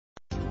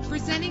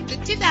Presenting the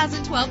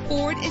 2012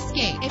 Ford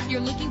Escape. If you're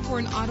looking for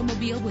an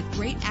automobile with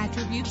great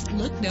attributes,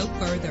 look no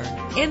further.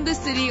 In the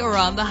city or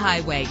on the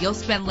highway, you'll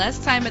spend less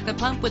time at the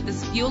pump with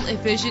this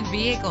fuel-efficient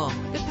vehicle.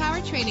 The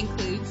powertrain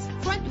includes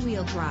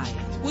front-wheel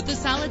drive with a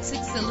solid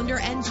 6-cylinder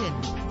engine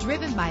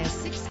driven by a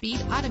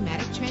 6-speed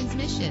automatic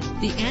transmission.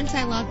 The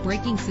anti-lock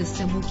braking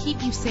system will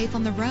keep you safe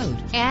on the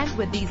road. And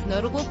with these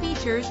notable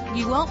features,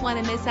 you won't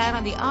want to miss out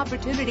on the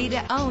opportunity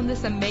to own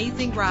this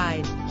amazing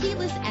ride.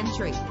 Keyless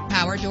entry,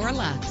 power door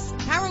locks,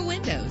 power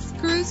windows,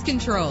 cruise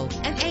control,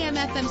 an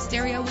AM/FM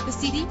stereo with a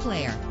CD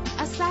player,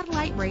 a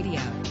satellite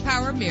radio,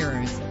 power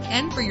mirrors.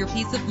 And for your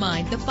peace of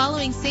mind, the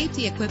following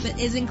safety equipment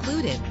is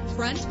included: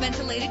 front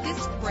ventilated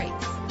disc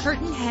brakes,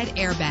 curtain head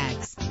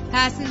airbags,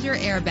 passenger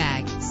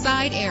airbag,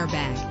 side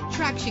airbag,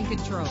 traction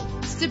control,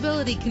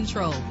 stability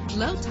control,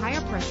 low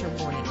tire pressure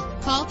warning.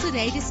 Call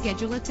today to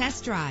schedule a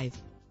test drive.